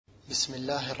بسم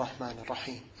الله الرحمن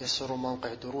الرحيم. يسر موقع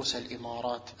دروس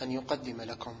الإمارات أن يقدم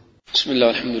لكم. بسم الله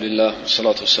والحمد لله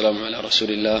والصلاة والسلام على رسول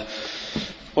الله،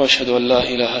 وأشهد أن لا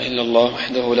إله إلا الله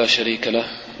وحده لا شريك له،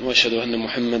 وأشهد أن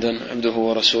محمدا عبده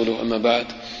ورسوله. أما بعد،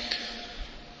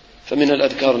 فمن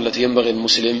الأذكار التي ينبغي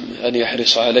المسلم أن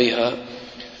يحرص عليها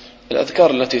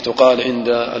الأذكار التي تقال عند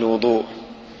الوضوء.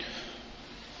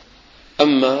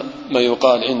 أما ما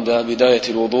يقال عند بداية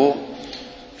الوضوء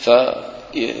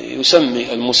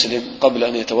فيسمي المسلم قبل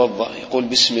أن يتوضأ يقول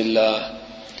بسم الله.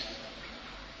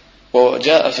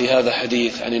 وجاء في هذا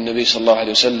حديث عن النبي صلى الله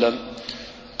عليه وسلم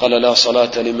قال: لا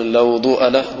صلاة لمن لا وضوء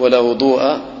له ولا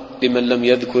وضوء لمن لم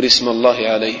يذكر اسم الله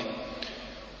عليه.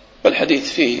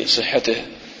 والحديث في صحته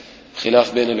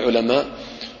خلاف بين العلماء،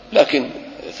 لكن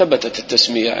ثبتت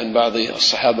التسمية عن بعض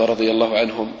الصحابة رضي الله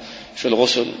عنهم في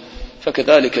الغسل،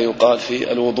 فكذلك يقال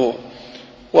في الوضوء.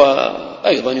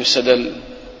 وأيضا يستدل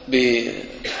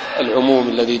بالعموم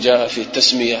الذي جاء في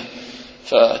التسمية،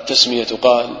 فالتسمية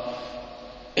تقال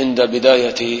عند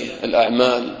بداية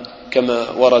الأعمال كما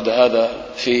ورد هذا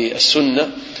في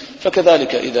السنة،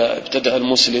 فكذلك إذا ابتدأ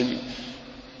المسلم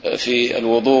في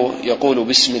الوضوء يقول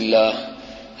بسم الله.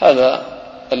 هذا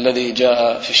الذي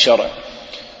جاء في الشرع،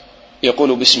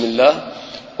 يقول بسم الله.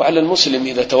 وعلى المسلم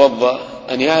إذا توضأ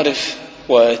أن يعرف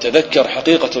ويتذكر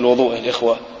حقيقة الوضوء.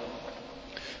 الإخوة،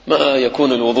 ما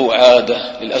يكون الوضوء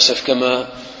عادة للأسف كما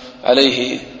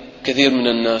عليه كثير من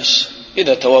الناس،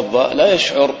 إذا توضأ لا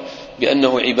يشعر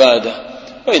بأنه عبادة،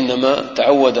 وإنما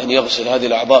تعود أن يغسل هذه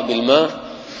الأعضاء بالماء،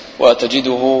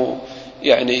 وتجده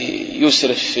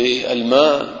يسرف في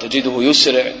الماء، تجده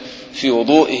يسرع في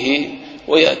وضوئه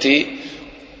ويأتي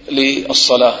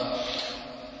للصلاة.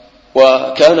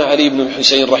 وكان علي بن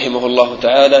الحسين رحمه الله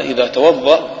تعالى إذا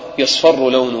توضأ يصفر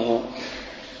لونه،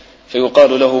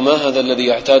 فيقال له: ما هذا الذي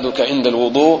يعتادك عند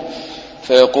الوضوء؟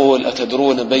 فيقول: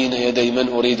 أتدرون بين يدي من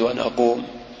أريد أن أقوم.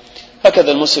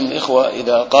 هكذا المسلم الإخوة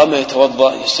إذا قام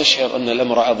يتوضأ يستشعر أن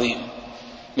الأمر عظيم.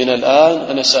 من الآن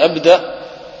أنا سأبدأ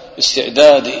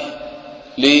استعدادي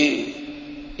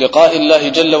للقاء الله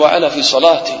جل وعلا في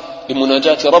صلاتي،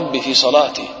 لمناجاة ربي في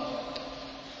صلاتي.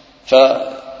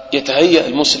 فيتهيأ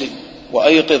المسلم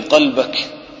وأيقظ قلبك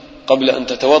قبل أن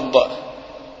تتوضأ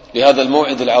لهذا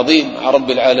الموعد العظيم مع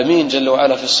رب العالمين جل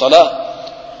وعلا في الصلاة.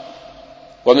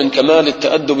 ومن كمال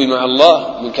التأدب مع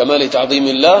الله، من كمال تعظيم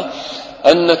الله،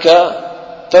 أنك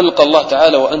تلقى الله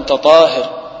تعالى وأنت طاهر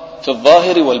في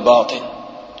الظاهر والباطن،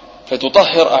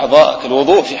 فتطهر أعضاءك.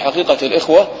 الوضوء في حقيقة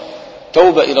الإخوة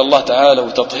توبة إلى الله تعالى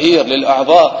وتطهير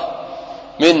للأعضاء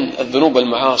من الذنوب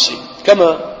والمعاصي،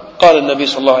 كما قال النبي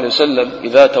صلى الله عليه وسلم: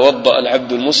 إذا توضأ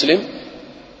العبد المسلم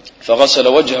فغسل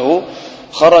وجهه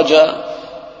خرج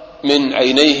من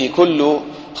عينيه كل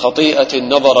خطيئة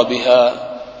نظر بها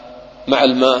مع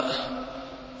الماء،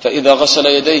 فإذا غسل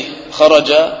يديه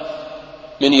خرج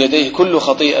من يديه كل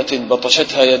خطيئة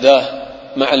بطشتها يداه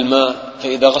مع الماء،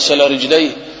 فإذا غسل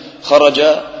رجليه خرج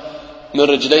من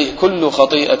رجليه كل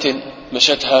خطيئة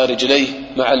مشتها رجليه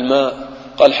مع الماء.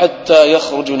 قال: حتى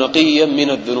يخرج نقيا من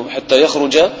الذنوب، حتى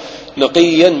يخرج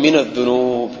نقيا من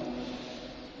الذنوب.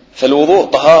 فالوضوء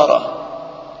طهارة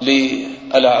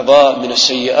للأعضاء من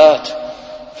السيئات،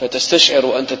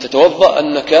 فتستشعر أنت تتوضأ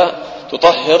أنك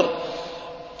تطهر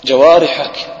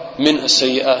جوارحك من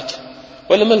السيئات.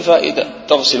 ولا ما الفائدة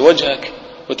تغسل وجهك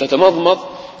وتتمضمض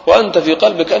وأنت في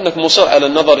قلبك أنك مصر على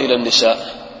النظر إلى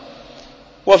النساء،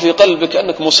 وفي قلبك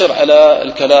أنك مصر على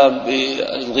الكلام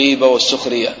بالغيبة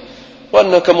والسخرية،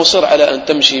 وأنك مصر على أن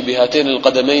تمشي بهاتين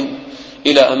القدمين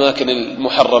إلى أماكن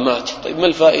المحرمات؟ طيب ما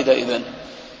الفائدة إذن؟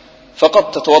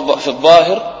 فقط تتوضأ في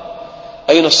الظاهر.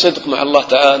 أين الصدق مع الله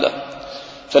تعالى؟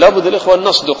 فلا بد الإخوة أن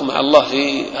نصدق مع الله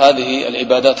في هذه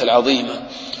العبادات العظيمة.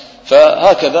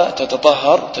 فهكذا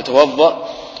تتطهر، تتوضأ،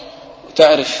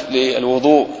 تعرف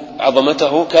للوضوء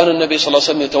عظمته. كان النبي صلى الله عليه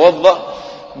وسلم يتوضأ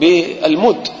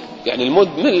بالمد،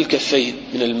 المد من الكفين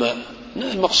من الماء.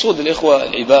 المقصود الإخوة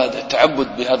العبادة،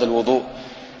 التعبد بهذا الوضوء،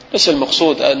 ليس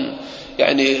المقصود أن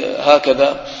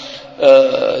هكذا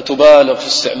تبالغ في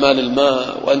استعمال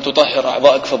الماء وأن تطهر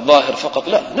أعضائك في الظاهر فقط.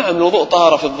 لا، نعم الوضوء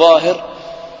طهارة في الظاهر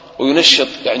وينشط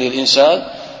الإنسان،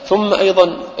 ثم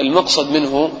أيضا المقصد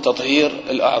منه تطهير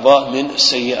الأعضاء من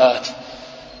السيئات.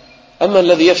 أما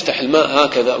الذي يفتح الماء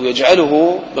هكذا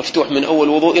ويجعله مفتوح من أول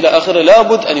وضوء إلى آخره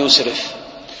لابد أن يسرف،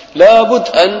 لابد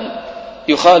أن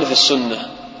يخالف السنة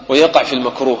ويقع في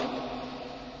المكروه.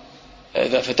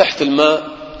 إذا فتحت الماء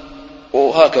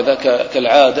وهكذا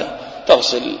كالعادة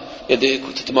تغسل يديك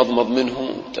وتتمضمض منه،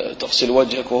 تغسل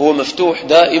وجهك وهو مفتوح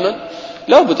دائما،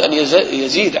 لابد أن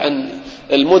يزيد عن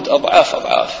المد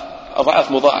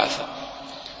أضعاف مضاعفة.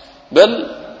 بل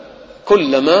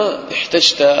كلما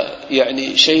احتجت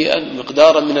يعني شيئا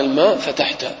مقدارا من الماء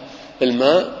فتحت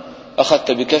الماء،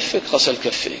 أخذت بكفك غسل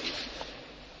كفيك،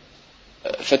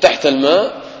 فتحت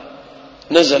الماء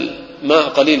نزل ماء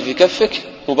قليل في كفك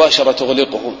مباشرة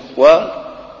تغلقه،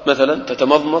 ومثلا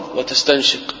تتمضمض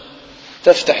وتستنشق،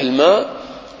 تفتح الماء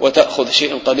وتأخذ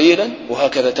شيئا قليلا،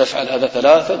 وهكذا تفعل هذا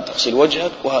 3، تغسل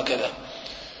وجهك وهكذا.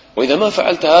 وإذا ما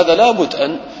فعلت هذا لابد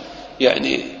أن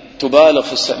يعني تبالغ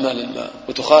في استعمال الماء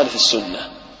وتخالف السنة.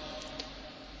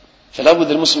 فلا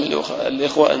بد المسلم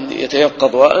الإخوة أن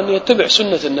يتيقظ وأن يتبع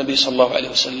سنة النبي صلى الله عليه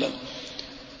وسلم.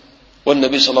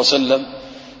 والنبي صلى الله عليه وسلم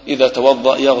إذا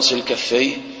توضأ يغسل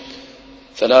كفيه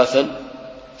 3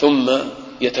 ثم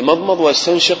يتمضمض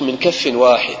ويستنشق من كف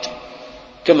واحد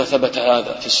كما ثبت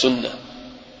هذا في السنة.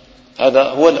 هذا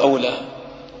هو الأولى.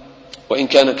 وإن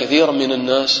كان كثير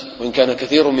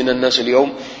من الناس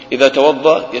اليوم إذا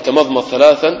توضأ يتمضمض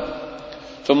 3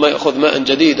 ثم يأخذ ماء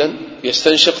جديدا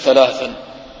يستنشق 3،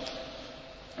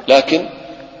 لكن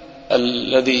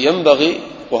الذي ينبغي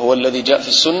وهو الذي جاء في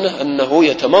السنة أنه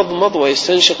يتمضمض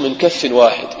ويستنشق من كف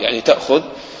واحد، يعني تأخذ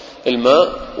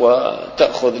الماء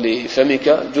وتأخذ لفمك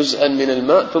جزءا من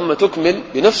الماء ثم تكمل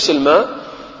بنفس الماء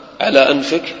على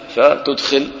أنفك،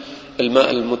 فتدخل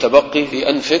الماء المتبقي في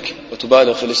أنفك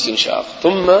وتبالغ في الاستنشاق،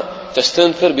 ثم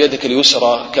تستنثر بيدك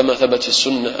اليسرى كما ثبت في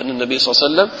السنة أن النبي صلى الله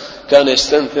عليه وسلم كان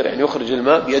يستنثر، يعني يخرج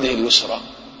الماء بيده اليسرى،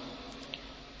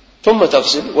 ثم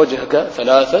تغسل وجهك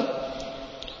 3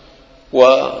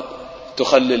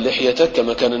 وتخلل لحيتك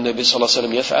كما كان النبي صلى الله عليه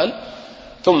وسلم يفعل،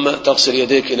 ثم تغسل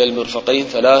يديك إلى المرفقين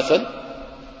 3،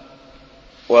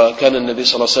 وكان النبي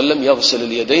صلى الله عليه وسلم يغسل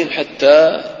اليدين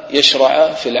حتى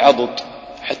يشرع في العضد،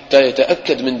 حتى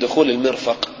يتأكد من دخول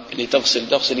المرفق، يعني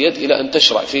تغسل يد إلى أن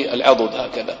تشرع في العضد،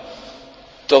 هكذا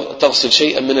تغسل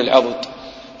شيئا من العضد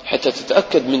حتى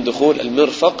تتأكد من دخول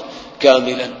المرفق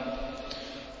كاملا.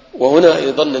 وهنا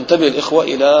أيضا ننتبه الإخوة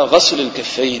إلى غسل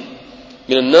الكفين.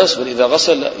 من الناس من إذا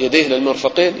غسل يديه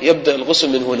للمرفقين يبدأ الغسل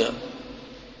من هنا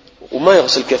وما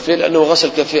يغسل كفيه، لأنه غسل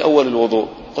كفيه أول الوضوء.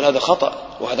 قل هذا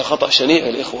خطأ، وهذا خطأ شنيع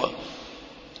الإخوة،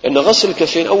 أن غسل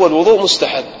الكفين أول الوضوء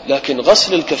مستحب، لكن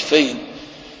غسل الكفين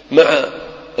مع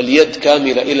اليد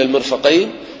كاملة إلى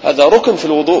المرفقين هذا ركن في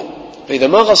الوضوء. فإذا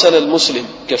ما غسل المسلم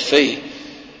كفيه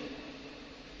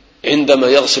عندما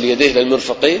يغسل يديه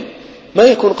للمرفقين ما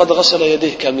يكون قد غسل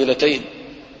يديه كاملتين،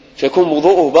 فيكون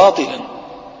وضوءه باطلا،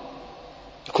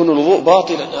 يكون الوضوء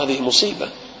باطلا، هذه مصيبة.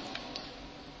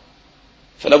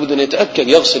 فلا بد أن يتأكد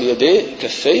يغسل يديه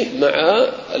كفيه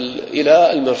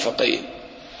إلى المرفقين.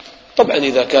 طبعا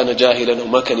إذا كان جاهلا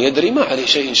وما كان يدري ما عليه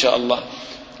شيء إن شاء الله،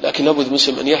 لكن لابد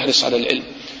المسلم أن يحرص على العلم.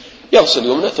 يغسل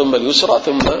اليمنى ثم اليسرى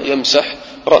ثم يمسح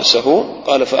رأسه،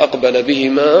 قال فأقبل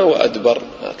بهما وأدبر،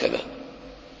 هكذا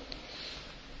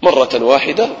مرة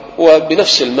واحدة،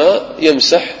 وبنفس الماء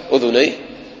يمسح أذنيه،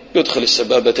 يدخل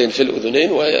السبابتين في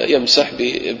الأذنين ويمسح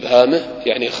بإبهامه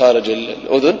يعني خارج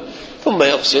الأذن، ثم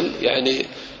يغسل يعني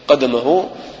قدمه.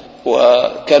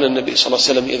 وكان النبي صلى الله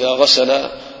عليه وسلم إذا غسل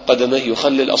قدميه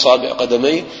يخلل أصابع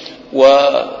قدميه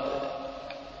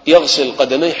ويغسل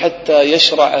قدميه حتى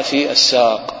يشرع في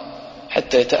الساق،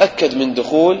 حتى يتأكد من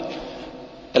دخول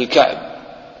الكعب.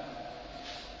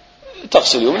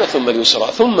 تغسل اليمنى ثم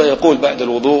اليسرى، ثم يقول بعد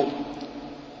الوضوء،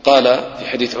 قال في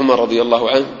حديث عمر رضي الله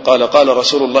عنه قال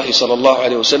رسول الله صلى الله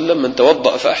عليه وسلم من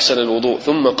توضأ فأحسن الوضوء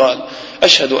ثم قال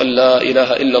أشهد أن لا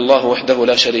إله إلا الله وحده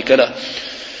لا شريك له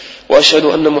وأشهد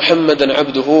أن محمدا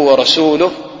عبده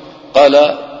ورسوله،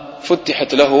 قال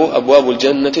فتحت له أبواب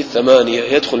الجنة 8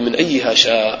 يدخل من أيها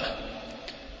شاء.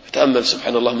 تأمل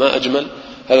سبحان الله ما أجمل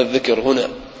هذا الذكر هنا،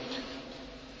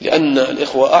 لأن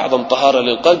الإخوة أعظم طهارة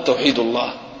للقلب توحيد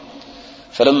الله،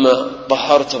 فلما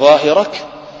طهرت ظاهرك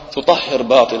تطهر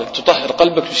باطنك، تطهر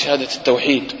قلبك بشهادة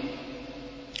التوحيد،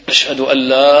 أشهد أن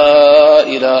لا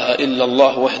إله إلا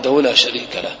الله وحده لا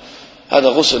شريك له. هذا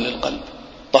غسل للقلب،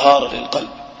 طهارة للقلب.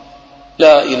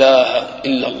 لا إله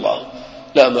إلا الله،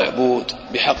 لا معبود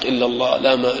بحق إلا الله،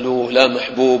 لا مألوه لا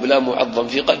محبوب لا معظم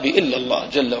في قلبي إلا الله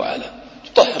جل وعلا.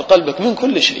 تطهر قلبك من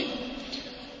كل شيء،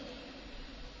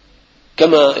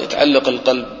 كما يتعلق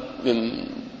القلب من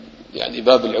يعني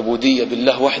باب العبودية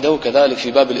بالله وحده، كذلك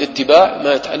في باب الاتباع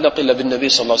ما يتعلق إلا بالنبي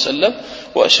صلى الله عليه وسلم،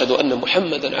 وأشهد أن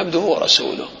محمدا عبده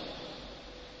ورسوله.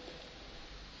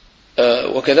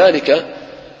 وكذلك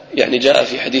يعني جاء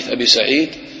في حديث أبي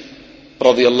سعيد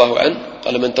رضي الله عنه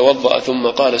قال من توضأ ثم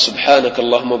قال سبحانك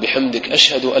اللهم وبحمدك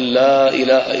أشهد أن لا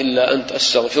إله إلا أنت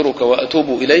أستغفرك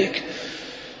وأتوب إليك،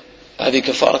 هذه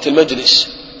كفارة المجلس.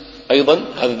 أيضا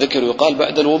هذا الذكر يقال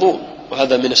بعد الوضوء،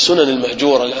 وهذا من السنن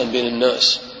المهجورة الآن بين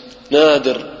الناس،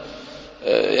 نادر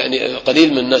يعني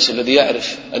قليل من الناس الذي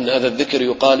يعرف أن هذا الذكر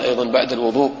يقال أيضا بعد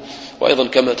الوضوء. وأيضا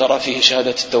كما ترى فيه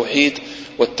شهادة التوحيد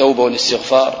والتوبة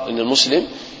والاستغفار، أن المسلم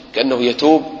كأنه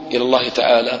يتوب إلى الله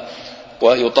تعالى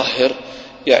ويطهر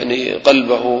يعني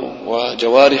قلبه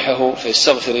وجوارحه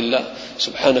فيستغفر الله: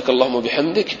 سبحانك اللهم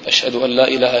وبحمدك أشهد أن لا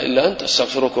إله إلا أنت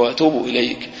أستغفرك وأتوب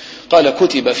إليك. قال: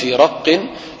 كتب في رق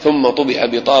ثم طبع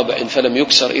بطابع فلم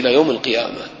يكسر إلى يوم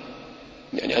القيامة.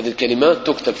 يعني هذه الكلمات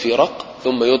تكتب في رق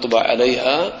ثم يطبع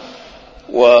عليها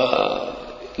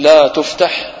ولا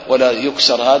تفتح ولا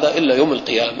يكسر هذا إلا يوم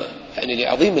القيامة، يعني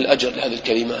لعظيم الأجر لهذه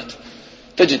الكلمات،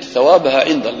 تجد ثوابها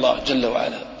عند الله جل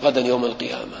وعلا غدا يوم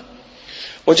القيامة.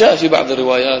 وجاء في بعض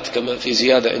الروايات كما في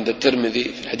زيادة عند الترمذي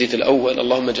في الحديث الأول: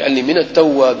 اللهم اجعلني من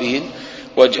التوابين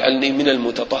واجعلني من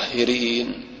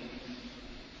المتطهرين.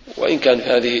 وإن كان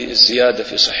هذه الزيادة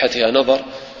في صحتها نظر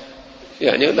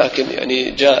يعني، لكن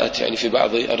يعني جاءت يعني في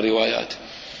بعض الروايات.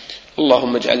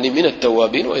 اللهم اجعلني من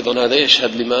التوابين، وأيضا هذا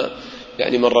يشهد لما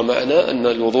يعني مر معنا أن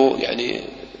الوضوء يعني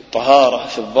طهارة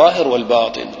في الظاهر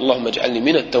والباطن. اللهم اجعلني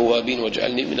من التوابين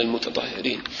واجعلني من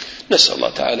المتطهرين. نسأل الله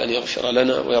تعالى أن يغفر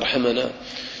لنا ويرحمنا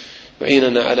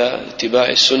ويعيننا على اتباع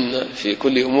السنة في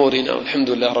كل أمورنا، والحمد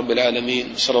لله رب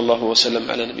العالمين، صلى الله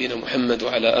وسلم على نبينا محمد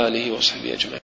وعلى آله وصحبه أجمعين.